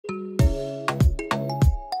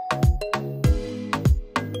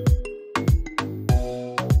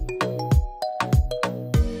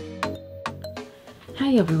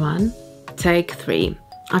everyone, take 3.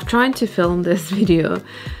 I've tried to film this video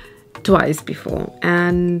twice before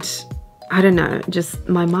and I don't know, just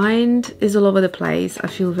my mind is all over the place. I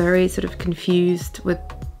feel very sort of confused with,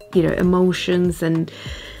 you know, emotions and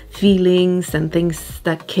feelings and things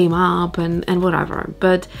that came up and whatever.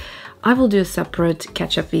 But I will do a separate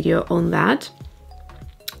catch-up video on that.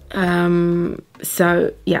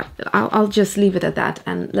 So yeah, I'll just leave it at that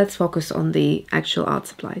and let's focus on the actual art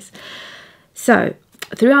supplies. So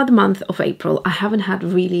throughout the month of April, I haven't had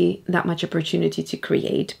really that much opportunity to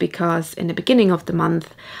create because in the beginning of the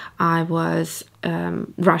month, I was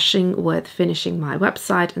rushing with finishing my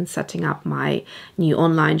website and setting up my new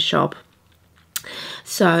online shop.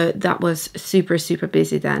 So that was super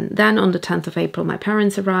busy then. Then on the 10th of April, my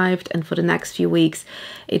parents arrived, and for the next few weeks,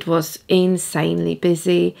 it was insanely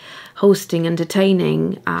busy, hosting,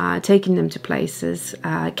 entertaining, taking them to places,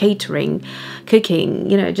 catering, cooking,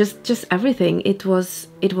 you know, just everything. It was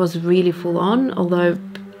really full on, although,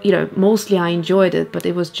 you know, mostly I enjoyed it, but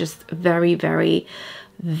it was just very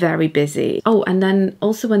busy. Oh, and then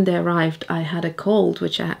also when they arrived, I had a cold,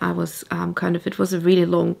 which I was it was a really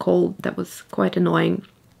long cold that was quite annoying.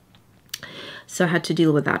 So I had to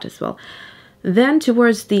deal with that as well. Then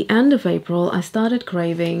towards the end of April, I started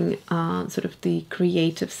craving sort of the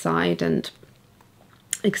creative side and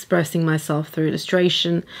expressing myself through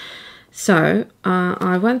illustration. So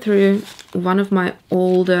I went through one of my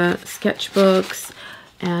older sketchbooks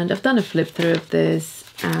and I've done a flip through of this,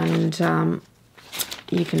 and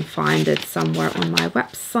you can find it somewhere on my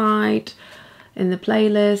website in the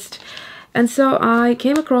playlist. And so I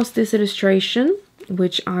came across this illustration,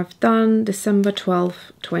 which I've done December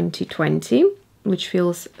 12th, 2020, which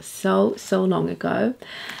feels so long ago.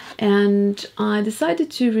 And I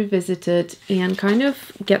decided to revisit it and kind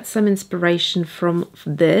of get some inspiration from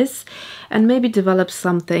this and maybe develop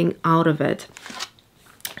something out of it.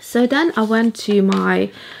 So then I went to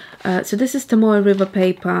my so this is Tombow River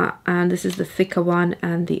paper, and this is the thicker one,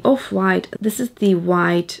 and the off-white, this is the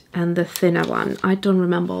white and the thinner one. I don't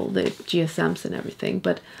remember all the GSMs and everything,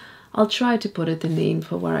 but I'll try to put it in the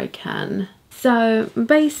info where I can. So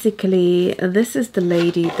basically, this is the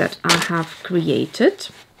lady that I have created,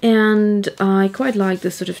 and I quite like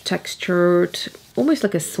this sort of textured, almost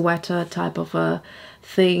like a sweater type of a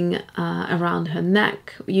thing around her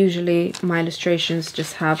neck. Usually my illustrations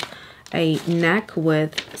just have a neck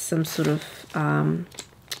with some sort of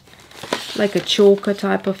like a choker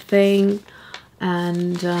type of thing,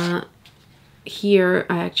 and here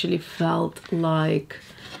I actually felt like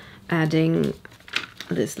adding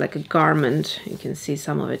this like a garment. You can see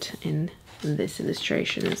some of it in this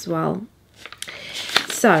illustration as well.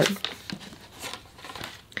 So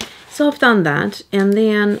I've done that, and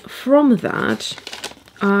then from that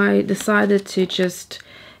I decided to just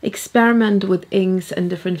experiment with inks and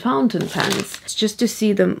different fountain pens just to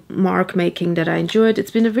see the mark making that I enjoyed. It's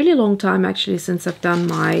been a really long time actually since I've done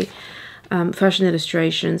my fashion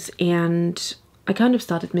illustrations, and I kind of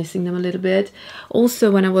started missing them a little bit. Also,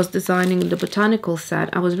 when I was designing the botanical set,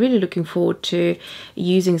 I was really looking forward to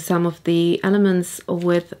using some of the elements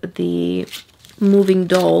with the moving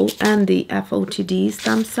doll and the FOTD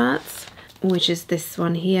stamp sets, which is this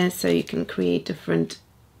one here, so you can create different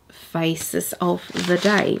faces of the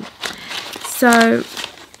day. So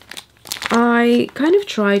I kind of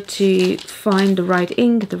tried to find the right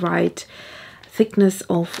ink, the right thickness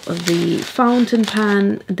of the fountain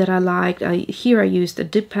pen that I liked. Here I used a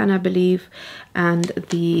dip pen, I believe, and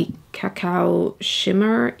the cacao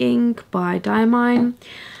shimmer ink by Diamine,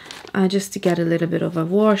 just to get a little bit of a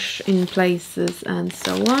wash in places and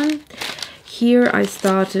so on. Here I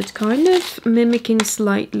started kind of mimicking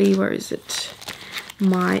slightly, where is it?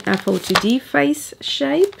 My FOTD face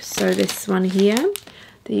shape, so this one here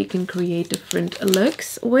that you can create different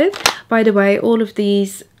looks with. By the way, all of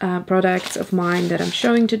these products of mine that I'm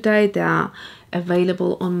showing today, they are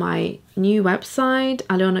available on my new website,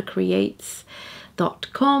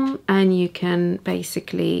 Alyona'Creates.com, and you can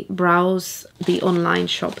basically browse the online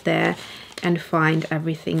shop there and find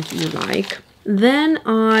everything you like. Then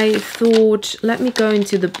I thought, let me go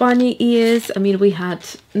into the bunny ears. I mean, we had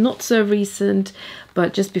not so recent,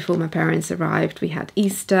 but just before my parents arrived, we had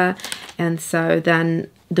Easter. And so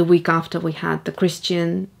then the week after we had the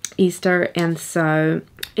Christian Easter. And so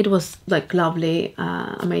it was like lovely.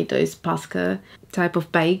 I made those Pascha type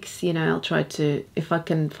of bakes. You know, I'll try to, if I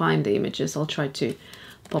can find the images, I'll try to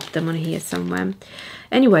pop them on here somewhere.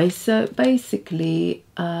 Anyway, so basically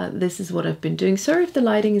this is what I've been doing. Sorry if the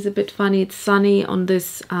lighting is a bit funny. It's sunny on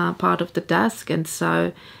this part of the desk, and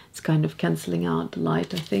so it's kind of cancelling out the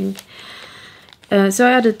light, I think. So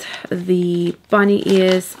I added the bunny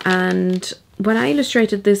ears, and when I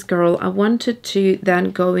illustrated this girl, I wanted to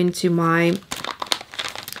then go into my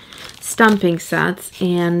stamping sets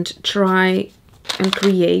and try and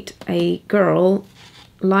create a girl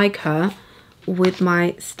like her with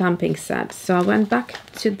my stamping set. So I went back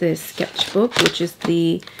to this sketchbook, which is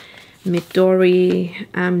the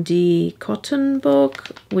Midori MD cotton book,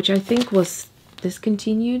 which I think was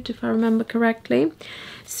discontinued if I remember correctly.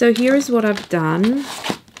 So here's what I've done.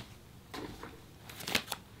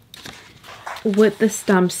 With the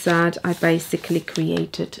stamp set, I basically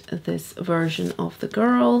created this version of the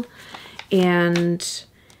girl and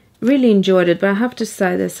really enjoyed it. But I have to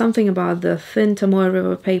say, there's something about the thin Tombow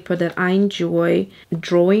River paper that I enjoy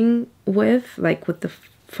drawing with, like with the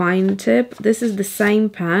fine tip. This is the same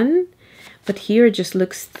pen, but here it just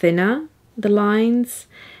looks thinner, the lines.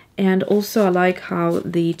 And also I like how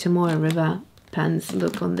the Tombow River pens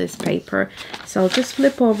look on this paper. So I'll just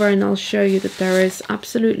flip over and I'll show you that there is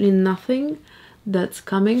absolutely nothing that's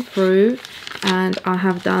coming through. And I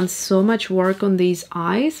have done so much work on these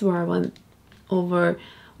eyes, where I went over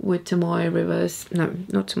with Tombow Rivers, no,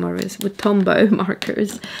 not Tombow Rivers, with Tombow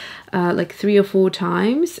markers like 3 or 4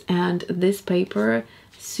 times. And this paper,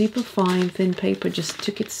 super fine thin paper, just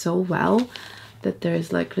took it so well that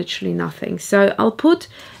there's like literally nothing. So I'll put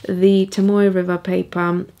the Tombow River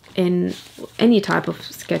paper in any type of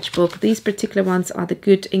sketchbook. These particular ones are the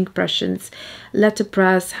Good Inkpressions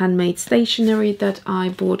letterpress handmade stationery that I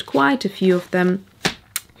bought quite a few of them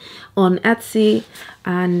on Etsy,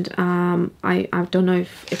 and I don't know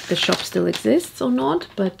if the shop still exists or not,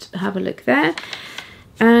 but have a look there.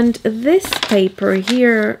 And this paper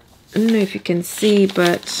here, I don't know if you can see,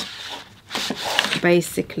 but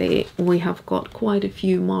basically we have got quite a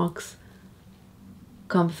few marks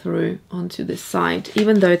come through onto this side,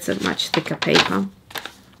 even though it's a much thicker paper.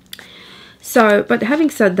 So, but having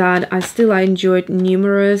said that, I enjoyed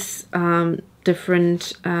numerous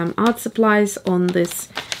different art supplies on this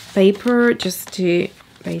paper. Just to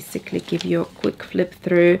basically give you a quick flip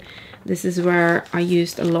through, this is where I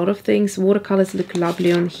used a lot of things. Watercolors look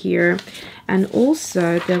lovely on here, and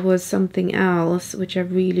also there was something else which I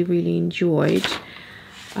really enjoyed.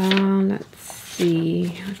 Let's see,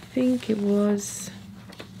 I think it was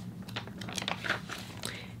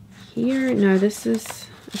here. No, is this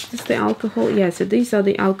the alcohol? Yeah, so these are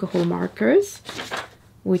the alcohol markers,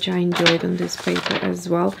 which I enjoyed on this paper as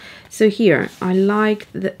well. So here, I like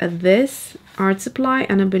this art supply,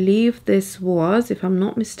 and I believe this was, if I'm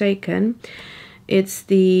not mistaken, it's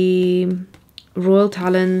the Royal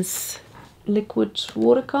Talents liquid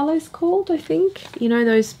watercolor is called, I think. You know,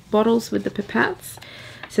 those bottles with the pipettes.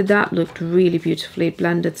 So that looked really beautifully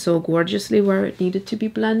blended, so gorgeously where it needed to be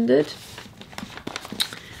blended.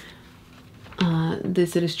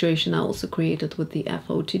 This illustration I also created with the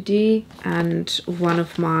FO2D, and one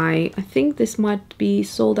of my, I think this might be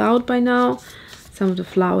sold out by now, some of the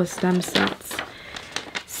flower stem sets.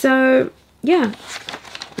 So yeah,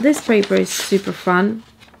 this paper is super fun,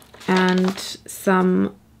 and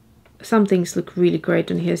some things look really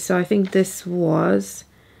great on here. So I think this was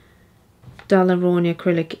Rowney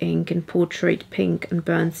acrylic ink in portrait pink and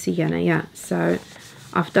burnt sienna. Yeah, so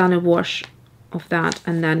I've done a wash of that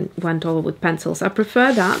and then went over with pencils. I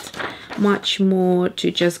prefer that much more to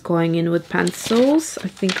just going in with pencils. I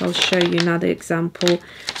think I'll show you another example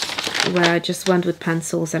where I just went with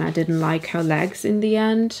pencils and I didn't like her legs in the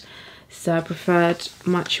end. So I preferred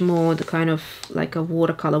much more the kind of like a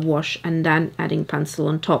watercolor wash and then adding pencil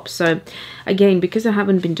on top. So again, because I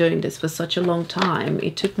haven't been doing this for such a long time,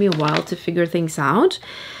 it took me a while to figure things out.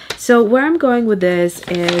 So where I'm going with this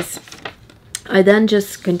is I then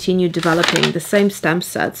just continue developing the same stamp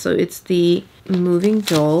set. So it's the moving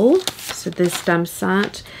doll. So this stamp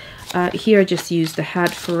set, here I just used the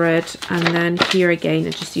head for it, and then here again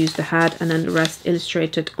I just used the head and then the rest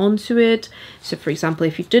illustrated onto it. So for example,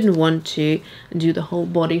 if you didn't want to do the whole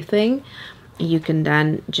body thing, you can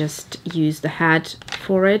then just use the head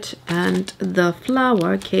for it. And the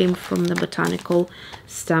flower came from the botanical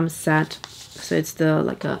stamp set. So it's the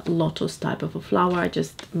like a lotus type of a flower. I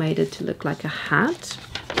just made it to look like a hat.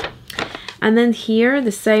 And then here,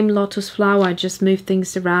 the same lotus flower, I just moved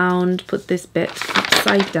things around, put this bit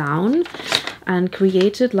upside down and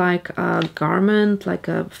created like a garment, like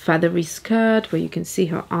a feathery skirt where you can see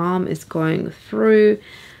her arm is going through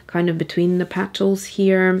kind of between the petals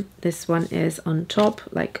here. This one is on top,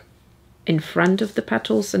 like in front of the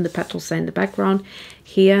petals, and the petals are in the background.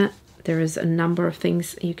 Here, there is a number of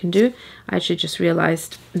things you can do. I actually just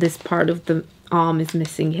realized this part of the arm is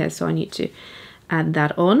missing here, so I need to add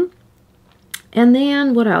that on. And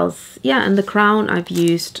then what else? Yeah, and the crown I've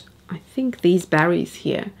used, I think these berries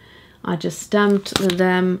here. I just stamped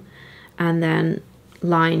them and then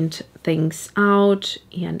lined things out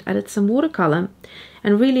and added some watercolor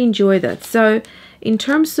and really enjoy that. So in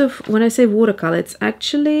terms of when I say watercolor, it's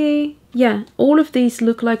actually, yeah, all of these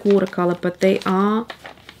look like watercolor, but they are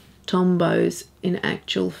Tombows in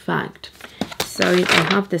actual fact. So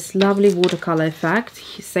I have this lovely watercolor effect.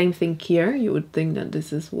 Same thing here. You would think that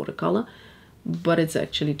this is watercolor, but it's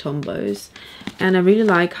actually Tombows. And I really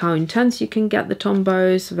like how intense you can get the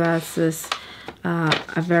Tombows versus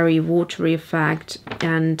a very watery effect.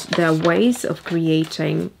 And there are ways of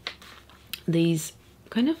creating these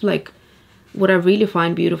kind of like, what I really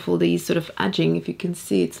find beautiful, these sort of edging. If you can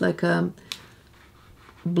see, it's like a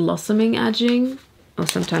blossoming edging, or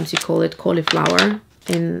sometimes you call it cauliflower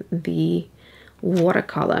in the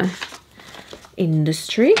watercolor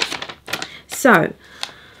industry. So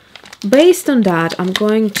based on that, I'm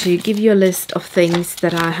going to give you a list of things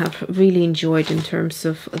that I have really enjoyed in terms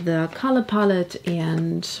of the color palette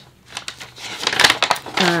and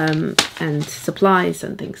supplies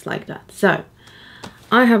and things like that. So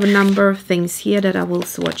I have a number of things here that I will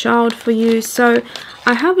swatch out for you. So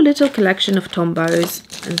I have a little collection of Tombows,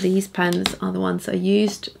 and these pens are the ones I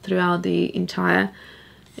used throughout the entire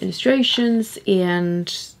illustrations,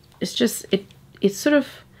 and it's just it sort of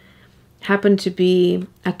happened to be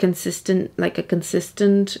a consistent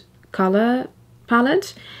color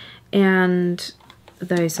palette, and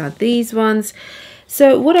those are these ones.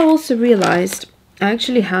 So what I also realized, I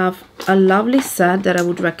actually have a lovely set that I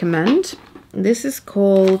would recommend. This is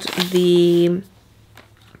called the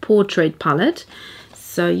Portrait palette.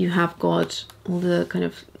 So you have got all the kind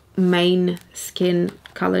of main skin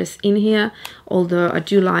colors in here, although I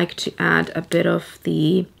do like to add a bit of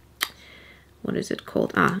the, what is it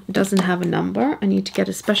called? It doesn't have a number. I need to get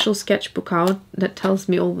a special sketchbook out that tells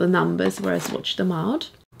me all the numbers where I swatch them out.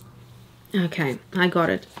 Okay, I got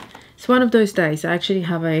it. It's one of those days. I actually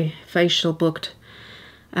have a facial booked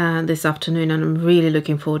this afternoon, and I'm really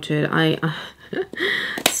looking forward to it. I'm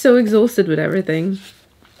so exhausted with everything.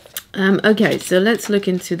 Okay, so let's look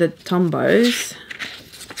into the Tombows.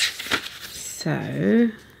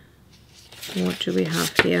 So what do we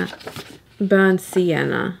have here? Burnt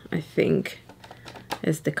Sienna, I think,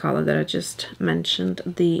 is the color that I just mentioned,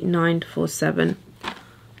 the 947.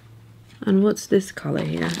 And what's this color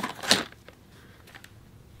here?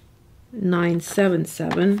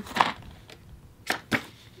 977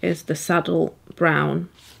 is the Saddle Brown.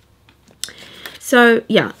 So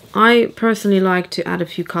yeah, I personally like to add a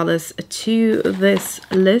few colors to this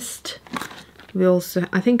list. We also,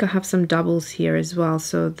 I think I have some doubles here as well.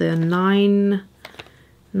 So the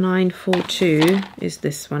 942 is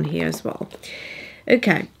this one here as well.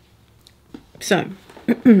 Okay, so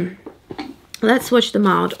let's swatch them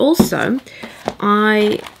out. Also,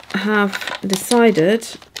 I have decided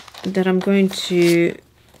that I'm going to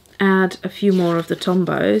add a few more of the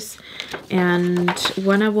Tombows, and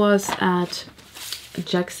when I was at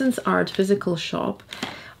Jackson's Art physical shop,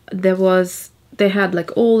 they had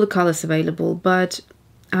like all the colors available, but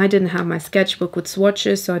I didn't have my sketchbook with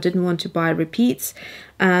swatches, so I didn't want to buy repeats.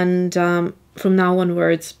 And from now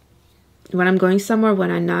onwards, when I'm going somewhere,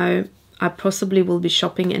 when I know I possibly will be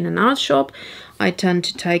shopping in an art shop, I tend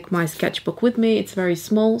to take my sketchbook with me. It's very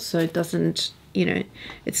small, so it doesn't, you know,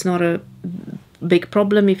 it's not a big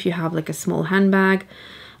problem if you have like a small handbag.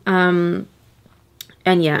 And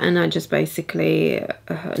yeah, and I just basically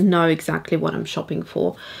know exactly what I'm shopping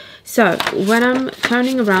for. So when I'm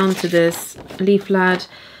turning around to this leaflet,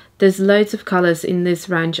 there's loads of colors in this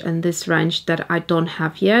range and this range that I don't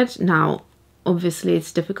have yet. Now, obviously,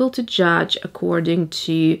 it's difficult to judge according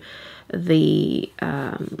to the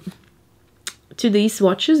to these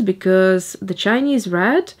swatches, because the Chinese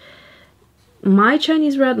red, my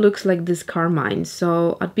Chinese red looks like this carmine.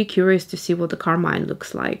 So I'd be curious to see what the carmine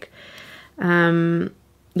looks like.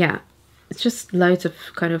 Yeah, it's just loads of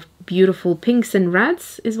kind of beautiful pinks and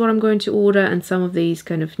reds is what I'm going to order, and some of these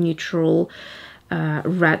kind of neutral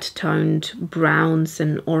red toned browns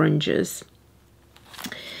and oranges.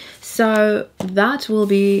 So that will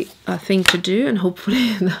be a thing to do, and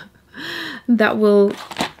hopefully that will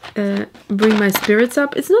bring my spirits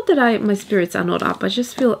up. It's not that my spirits are not up, I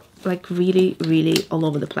just feel like really, really all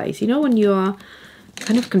over the place. You know, when you are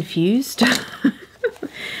kind of confused?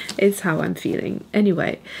 It's how I'm feeling.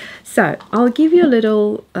 Anyway, so I'll give you a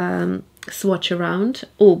little swatch around.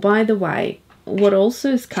 Oh, by the way, what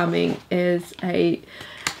also is coming is a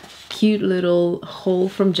cute little haul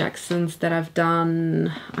from Jackson's that I've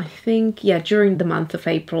done, I think, yeah, during the month of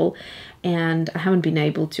April, and I haven't been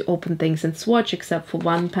able to open things and swatch except for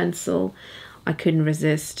one pencil. I couldn't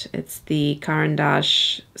resist. It's the Caran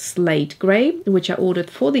Slate Grey, which I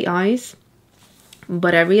ordered for the eyes,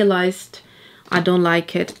 but I realized I don't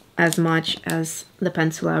like it as much as the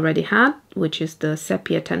pencil I already had, which is the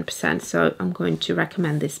Sepia 10%, so I'm going to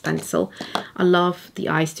recommend this pencil. I love the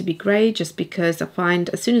eyes to be grey just because I find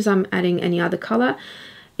as soon as I'm adding any other colour,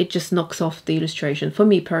 it just knocks off the illustration. For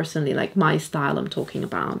me personally, like my style I'm talking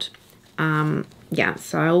about. Yeah,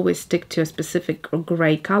 so I always stick to a specific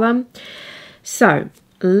grey colour. So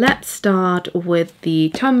let's start with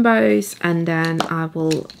the Tombows, and then I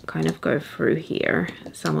will kind of go through here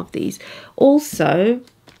some of these. Also,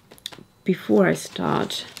 before I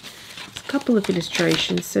start, a couple of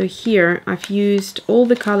illustrations. So here I've used all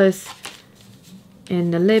the colors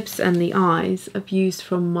in the lips and the eyes I've used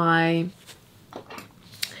from my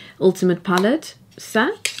Ultimate Palette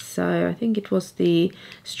set. So I think it was the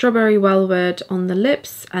Strawberry Velvet on the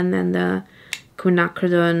lips, and then the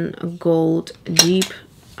Quinacridone Gold Deep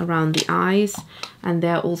around the eyes, and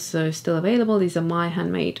they're also still available. These are my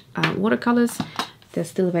handmade watercolors. They're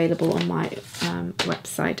still available on my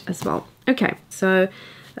website as well. Okay, so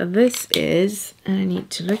this is, and I need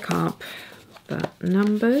to look up the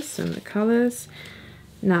numbers and the colors.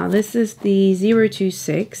 Now this is the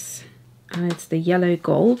 026, and it's the yellow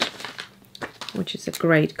gold, which is a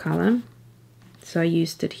great color. So I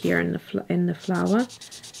used it here in the flower.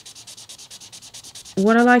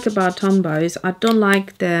 What I like about Tombow is I don't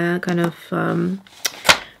like the kind of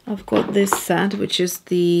I've got this set, which is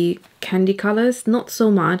the candy colors, not so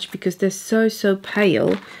much because they're so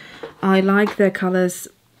pale. I like their colors,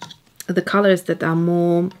 the colors that are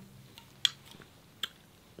more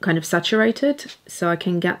kind of saturated, so I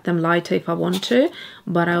can get them lighter if I want to,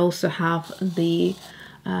 but I also have the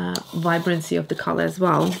vibrancy of the color as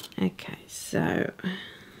well. Okay, so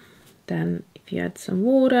then if you add some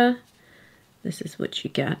water, this is what you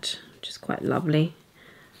get, which is quite lovely.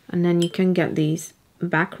 And then you can get these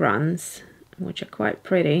backgrounds, which are quite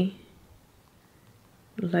pretty.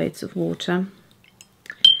 Loads of water.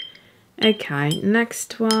 Okay,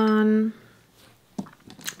 next one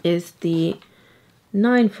is the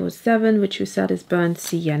 947, which we said is burnt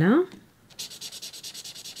sienna.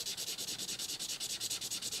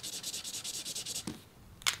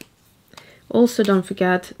 Also, don't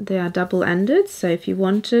forget they are double-ended, so if you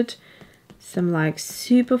wanted some like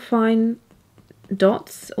super fine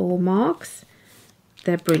dots or marks,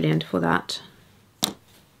 they're brilliant for that.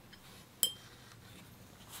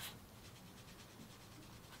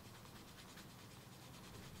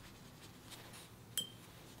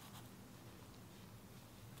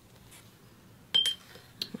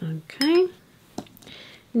 Okay,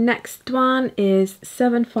 next one is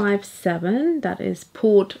 757, that is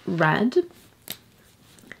Port Red.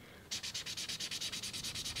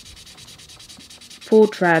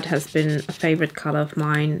 Port Red has been a favorite color of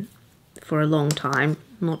mine for a long time,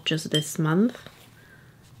 not just this month.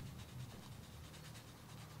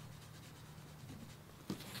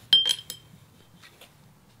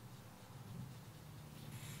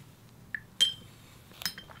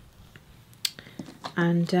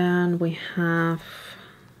 And then we have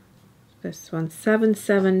this one,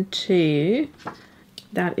 772,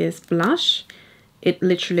 that is blush. It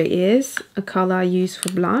literally is a color I use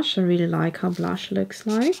for blush. I really like how blush looks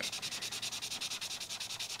like.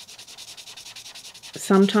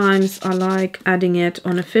 Sometimes I like adding it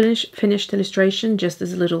on a finished illustration just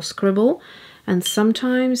as a little scribble, and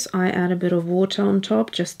sometimes I add a bit of water on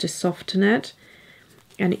top just to soften it,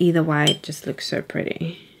 and either way it just looks so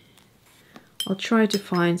pretty. I'll try to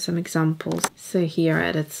find some examples. So here I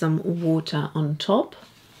added some water on top.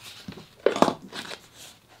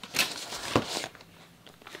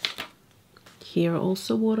 Here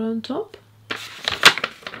also water on top.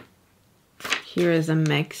 Here is a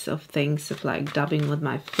mix of things of like dabbing with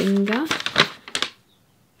my finger.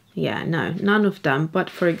 Yeah, no, none of them.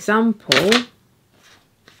 But for example,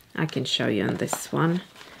 I can show you on this one.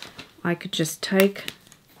 I could just take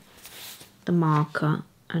the marker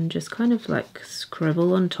and just kind of like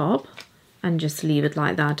scribble on top and just leave it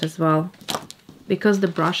like that as well. Because the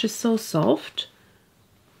brush is so soft,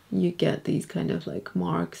 you get these kind of like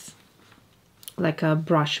marks, like a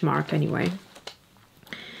brush mark anyway.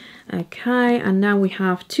 Okay, and now we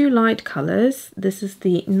have two light colors. This is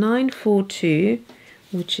the 942,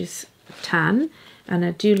 which is tan, and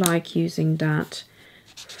I do like using that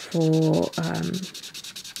for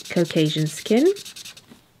Caucasian skin.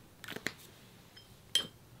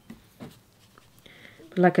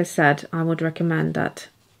 But like I said, I would recommend that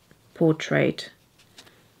portrait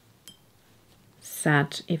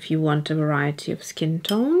set if you want a variety of skin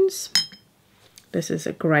tones. This is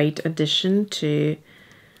a great addition to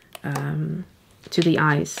the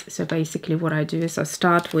eyes. So basically what I do is I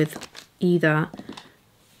start with either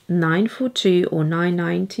 942 or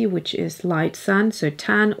 990, which is light sand, so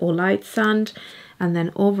tan or light sand, and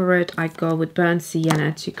then over it I go with burnt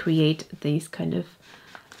sienna to create these kind of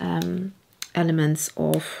elements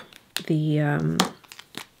of the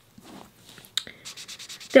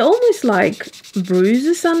they're almost like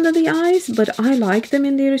bruises under the eyes, but I like them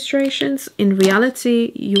in the illustrations. In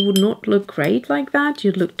reality, you would not look great like that.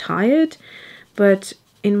 You'd look tired, but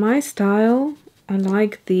in my style, I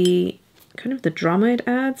like the kind of the drama it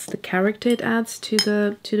adds, the character it adds to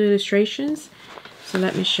the illustrations. So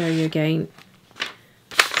let me show you again.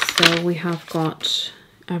 So we have got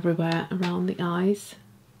everywhere around the eyes.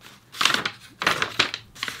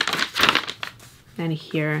 And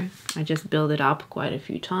here I just build it up quite a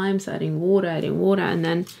few times, adding water, and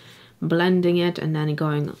then blending it, and then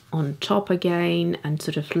going on top again and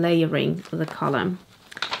sort of layering the color.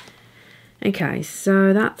 Okay,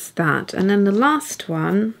 so that's that. And then the last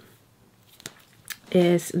one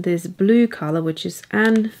is this blue color, which is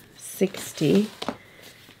N60,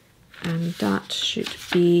 and that should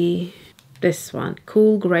be this one,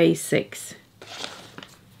 Cool Gray 6.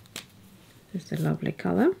 This is a lovely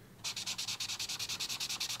color.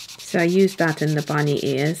 So I use that in the bunny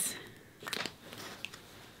ears.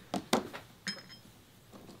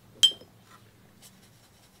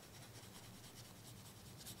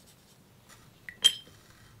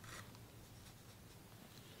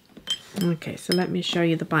 Okay, so let me show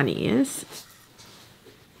you the bunny ears.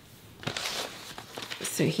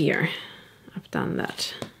 So here, I've done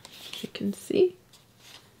that, as you can see.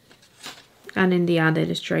 And in the other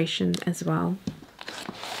illustration as well.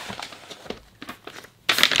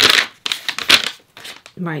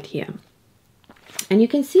 Right here, and you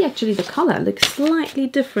can see actually the color looks slightly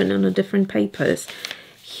different on the different papers.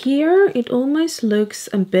 Here it almost looks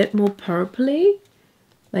a bit more purpley,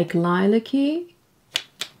 like lilac-y,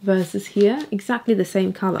 versus here exactly the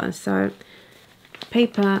same color. So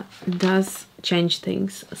paper does change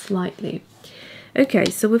things slightly. Okay,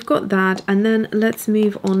 so we've got that, and then let's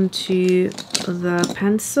move on to the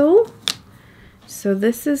pencil. So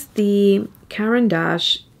this is the Caran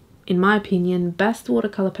Dash, in my opinion, best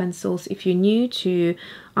watercolor pencils if you're new to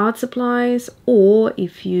art supplies, or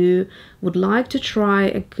if you would like to try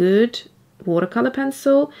a good watercolor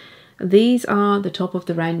pencil. These are the top of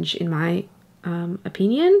the range in my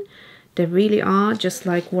opinion. They really are, just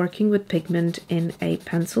like working with pigment in a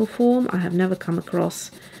pencil form. I have never come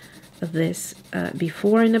across this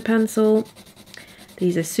before in a pencil.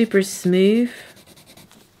 These are super smooth,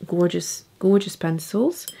 gorgeous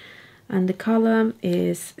pencils. And the color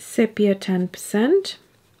is sepia 10%,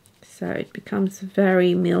 so it becomes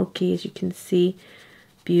very milky, as you can see.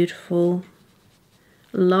 Beautiful.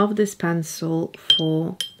 Love this pencil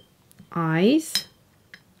for eyes,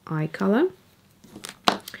 eye color.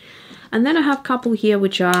 And then I have a couple here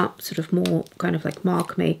which are sort of more kind of like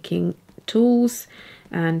mark making tools,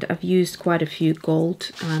 and I've used quite a few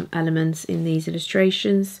gold elements in these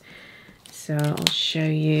illustrations. So I'll show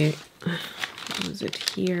you. What was it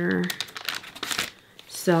here?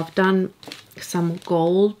 So I've done some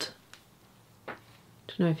gold.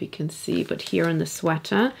 Don't know if you can see, but here in the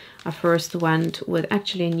sweater, I first went with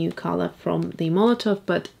actually a new color from the Molotov,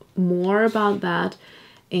 but more about that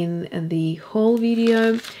in the whole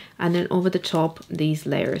video. And then over the top, these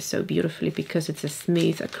layers so beautifully because it's a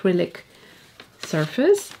smooth acrylic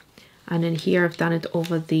surface. And then here I've done it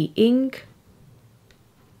over the ink.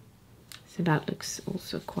 So that looks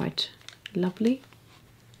also quite lovely.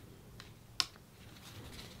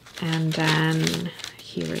 And then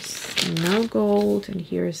here is no gold, and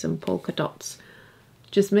here is some polka dots.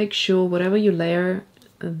 Just make sure whatever you layer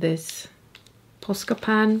this Posca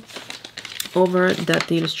pan over, that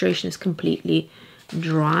the illustration is completely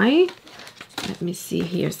dry. Let me see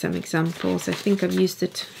here some examples. I think I've used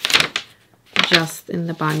it just in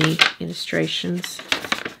the bunny illustrations.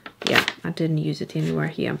 Yeah, I didn't use it anywhere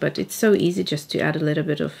here, but it's so easy just to add a little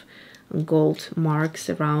bit of gold marks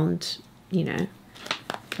around, you know.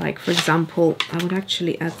 Like for example, I would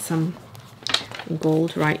actually add some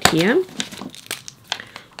gold right here.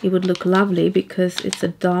 It would look lovely because it's a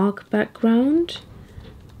dark background,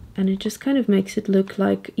 and it just kind of makes it look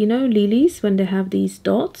like, you know, lilies when they have these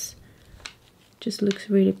dots. Just looks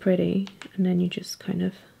really pretty. And then you just kind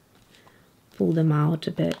of pull them out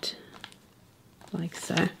a bit like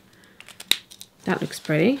so. That looks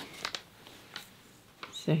pretty.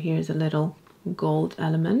 So here's a little gold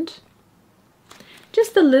element.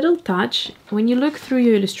 Just a little touch. When you look through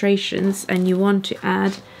your illustrations and you want to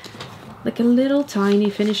add like a little tiny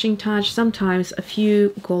finishing touch, sometimes a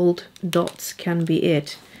few gold dots can be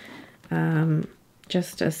it.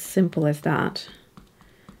 Just as simple as that.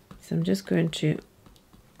 So I'm just going to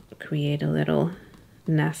create a little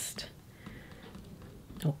nest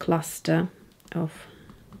or cluster of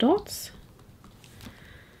dots.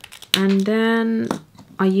 And then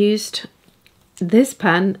I used this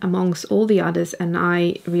pen amongst all the others, and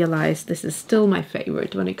I realized this is still my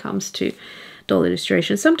favorite when it comes to doll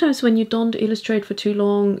illustration. Sometimes when you don't illustrate for too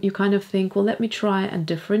long, you kind of think, well, let me try a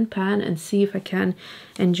different pen and see if I can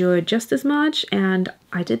enjoy it just as much. And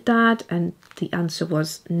I did that, and the answer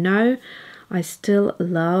was no. I still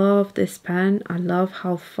love this pen. I love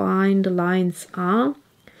how fine the lines are.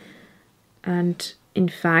 And in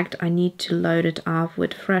fact, I need to load it up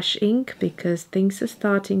with fresh ink because things are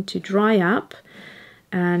starting to dry up.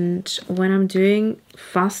 And when I'm doing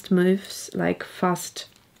fast moves, like fast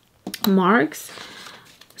marks,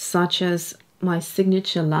 such as my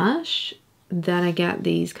signature lash, then I get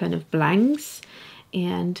these kind of blanks,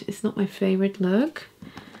 and it's not my favorite look.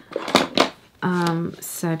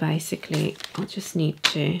 So basically, I'll just need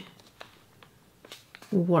to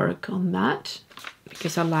work on that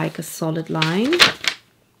because I like a solid line.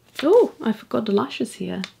 Oh, I forgot the lashes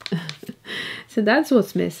here. So that's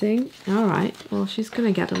what's missing. All right, well, she's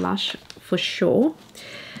gonna get a lash for sure,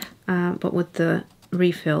 but with the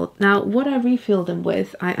refill. Now, what I refill them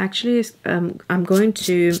with, I actually, I'm going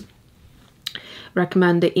to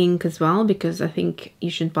recommend the ink as well, because I think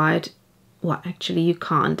you should buy it. Well, actually you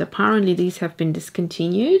can't. Apparently these have been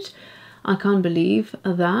discontinued. I can't believe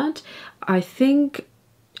that. I think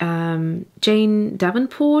Jane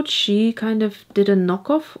Davenport, she kind of did a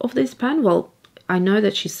knockoff of this pen. Well, I know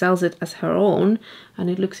that she sells it as her own, and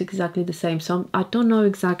it looks exactly the same. So I don't know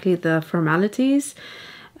exactly the formalities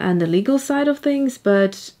and the legal side of things,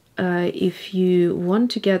 but if you want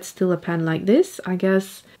to get still a pen like this, I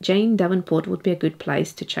guess Jane Davenport would be a good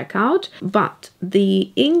place to check out. But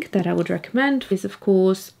the ink that I would recommend is, of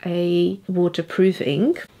course, a waterproof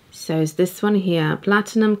ink. So it's this one here,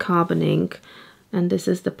 platinum carbon ink, and this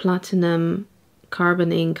is the platinum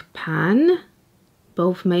carbon ink pen,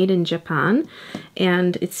 both made in Japan,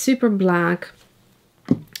 and it's super black.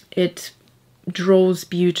 It draws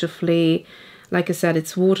beautifully. Like I said,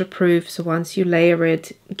 it's waterproof, so once you layer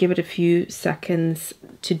it, give it a few seconds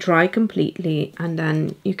to dry completely, and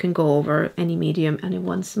then you can go over any medium and in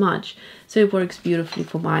one smudge. So it works beautifully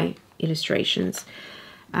for my illustrations.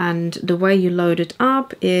 And the way you load it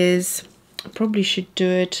up is, I probably should do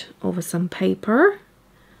it over some paper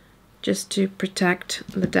just to protect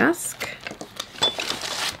the desk.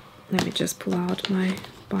 Let me just pull out my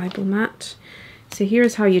Bible mat. So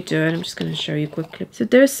here's how you do it. I'm just going to show you quickly. So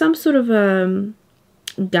there's some sort of a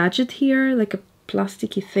gadget here, like a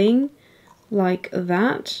plasticky thing like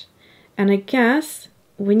that. And I guess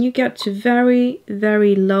when you get to very,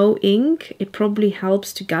 very low ink, it probably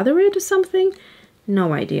helps to gather it or something.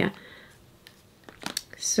 No idea.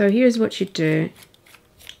 So here's what you do.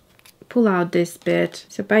 Pull out this bit.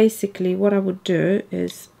 So basically what I would do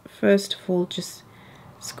is, first of all, just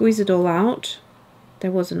squeeze it all out.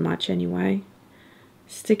 There wasn't much anyway.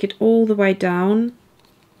 Stick it all the way down,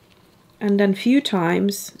 and then a few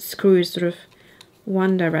times screw it sort of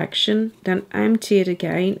one direction, then empty it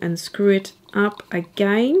again and screw it up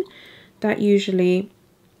again. That usually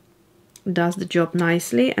does the job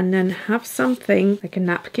nicely. And then have something like a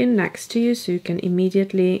napkin next to you so you can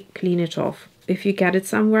immediately clean it off. If you get it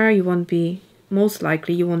somewhere, you won't be, most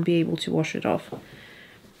likely you won't be able to wash it off.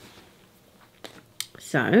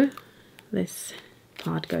 So this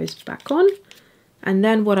part goes back on. And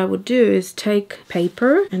then what I would do is take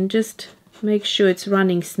paper and just make sure it's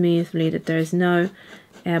running smoothly, that there's no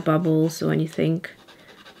air bubbles or anything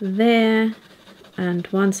there. And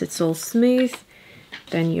once it's all smooth,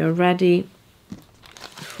 then you're ready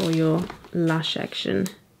for your lash action.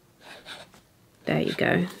 There you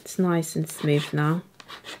go. It's nice and smooth now.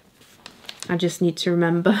 I just need to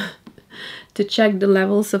remember to check the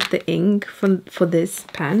levels of the ink for this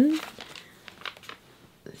pen.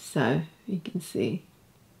 So you can see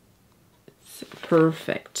it's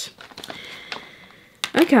perfect.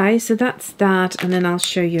 Okay, so that's that, and then I'll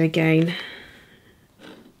show you again.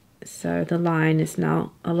 So the line is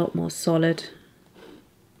now a lot more solid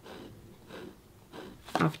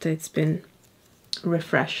after it's been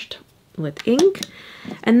refreshed with ink.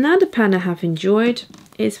 Another pen I have enjoyed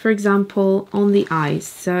is, for example, on the eyes.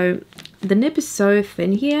 So the nib is so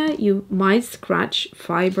thin here, you might scratch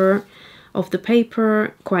fiber of the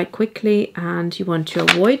paper quite quickly, and you want to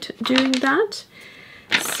avoid doing that.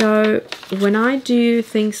 So when I do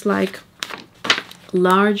things like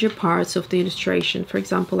larger parts of the illustration, for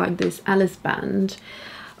example like this Alice band,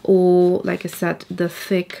 or like I said, the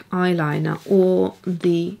thick eyeliner or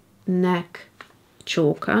the neck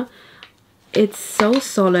chalker, it's so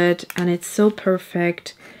solid and it's so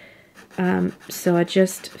perfect So I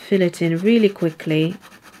just fill it in really quickly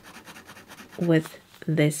with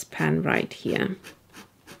this pen right here.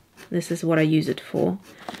 This is what I use it for.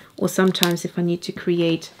 Or sometimes if I need to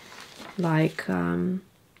create like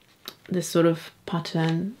this sort of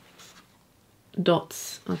pattern,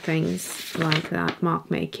 dots or things like that,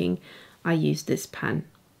 mark making, I use this pen.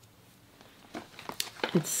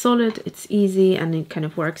 It's solid, it's easy, and it kind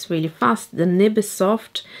of works really fast. The nib is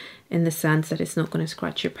soft in the sense that it's not going to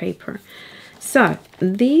scratch your paper. So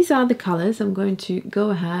these are the colors. I'm going to go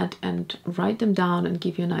ahead and write them down and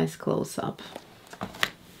give you a nice close-up.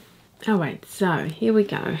 All right, so here we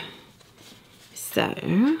go.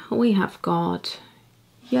 So we have got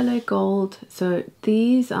yellow, gold. So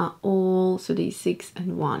these are all, so these 6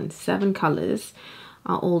 and 1, 7 colors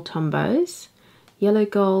are all Tombows. Yellow,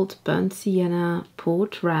 gold, burnt sienna,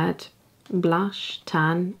 port red, blush,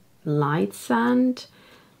 tan, light sand,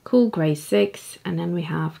 cool grey 6, and then we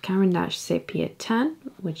have Caran sepia 10,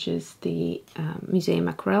 which is the Museum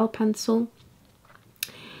Aquarelle Pencil,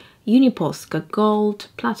 Uniposca gold,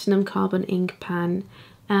 platinum carbon ink pen,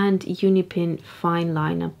 and Unipin fine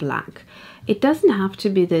liner black. It doesn't have to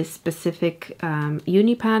be this specific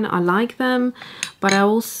Unipan. I like them, but I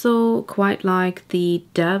also quite like the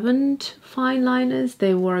Derwent fine liners.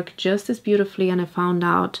 They work just as beautifully, and I found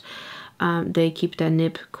out they keep their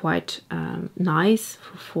nib quite nice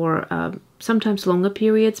for sometimes longer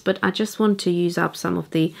periods, but I just want to use up some of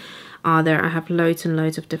the other. I have loads and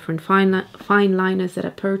loads of different fine liners that I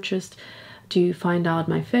purchased to find out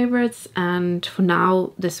my favorites, and for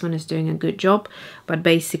now this one is doing a good job, but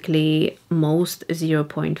basically most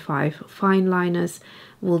 0.5 fine liners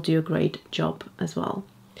will do a great job as well.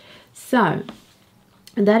 So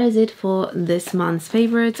that is it for this month's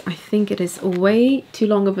favorites. I think it is way too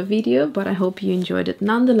long of a video, but I hope you enjoyed it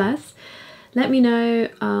nonetheless. Let me know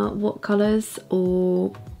what colors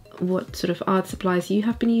or what sort of art supplies you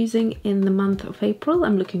have been using in the month of April.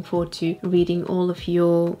 I'm looking forward to reading all of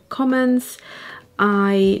your comments.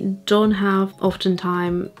 I don't have often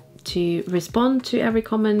time to respond to every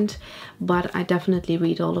comment, but I definitely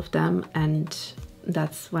read all of them, and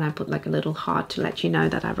that's when I put like a little heart to let you know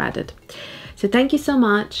that I read it. So thank you so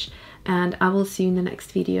much, and I will see you in the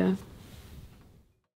next video.